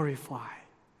glorify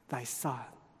Thy Son.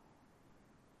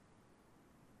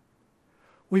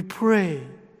 We pray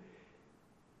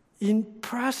in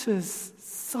precious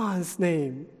Son's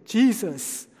name,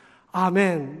 Jesus.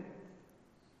 Amen.